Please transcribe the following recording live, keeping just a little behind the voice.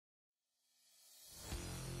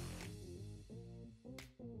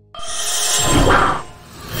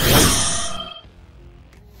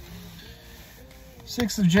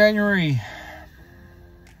6th of January,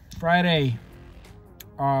 Friday.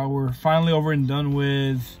 We're finally over and done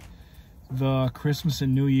with the Christmas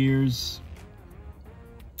and New Year's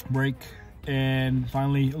break, and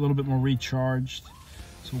finally a little bit more recharged.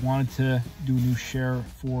 So wanted to do a new share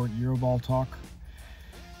for Euroball Talk.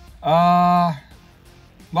 A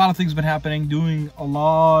lot of things have been happening, doing a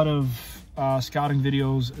lot of scouting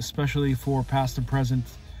videos, especially for past and present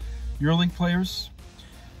Euroleague players.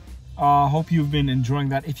 Hope you've been enjoying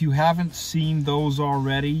that. If you haven't seen those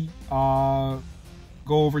already, go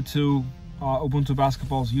over to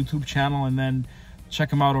ubuntu.basketball's YouTube channel and then check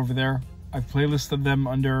them out over there. I've playlisted them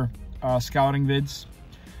under scouting vids,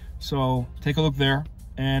 so take a look there,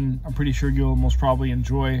 and I'm pretty sure you'll most probably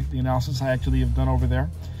enjoy the analysis I actually have done over there.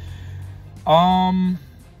 I've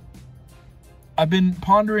been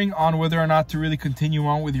pondering on whether or not to really continue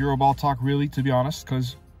on with Euroball Talk, really, to be honest,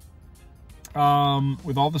 because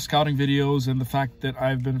with all the scouting videos and the fact that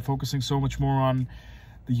I've been focusing so much more on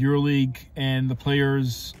the Euroleague and the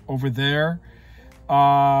players over there,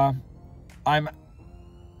 I'm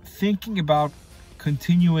thinking about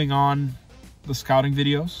continuing on the scouting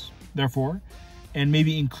videos, therefore, and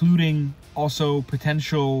maybe including also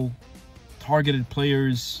potential targeted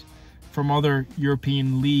players from other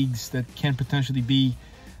European leagues that can potentially be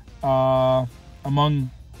among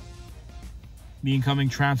the incoming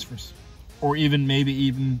transfers, or even maybe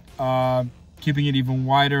even keeping it even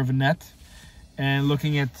wider of a net and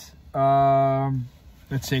looking at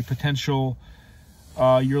let's say potential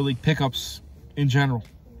Euroleague pickups in general.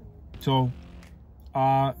 So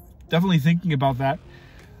definitely thinking about that.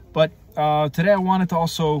 But today I wanted to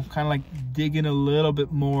also kind of like dig in a little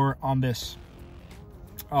bit more on this.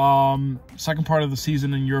 Second part of the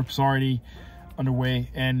season in Europe is already underway,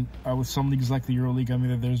 and with some leagues like the Euroleague, I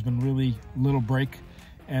mean, there's been really little break,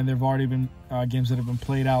 and there have already been games that have been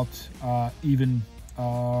played out even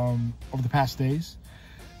over the past days.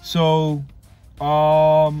 So a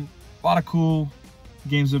lot of cool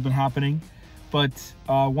games have been happening, but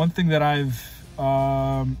one thing that I've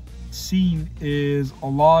seen is a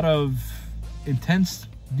lot of intense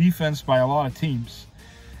defense by a lot of teams,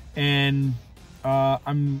 and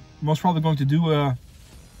I'm most probably going to do a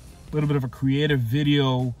little bit of a creative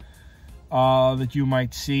video that you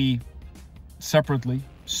might see separately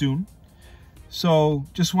soon. So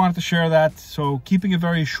just wanted to share that. So keeping it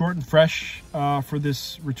very short and fresh for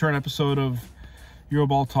this return episode of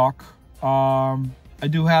Euroball Talk. I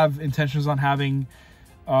do have intentions on having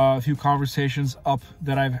a few conversations up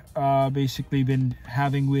that I've basically been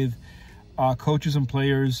having with coaches and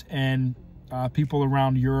players and people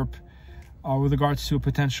around Europe with regards to a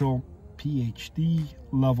potential PhD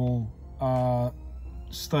level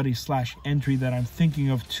study / entry that I'm thinking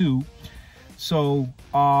of too. So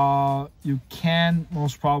you can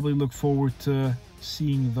most probably look forward to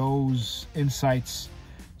seeing those insights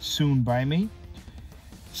soon by me.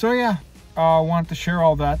 So yeah, I wanted to share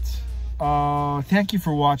all that. Thank you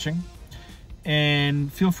for watching,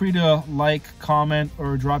 and feel free to like, comment,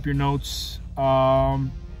 or drop your notes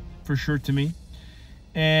for sure to me.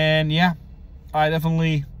 And yeah, I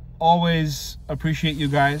definitely always appreciate you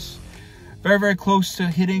guys. Very, very close to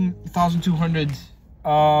hitting 1,200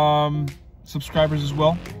 subscribers as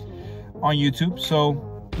well on YouTube.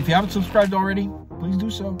 So if you haven't subscribed already, please do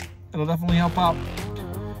so. It'll definitely help out.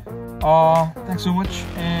 Thanks so much,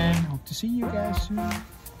 and hope to see you guys soon.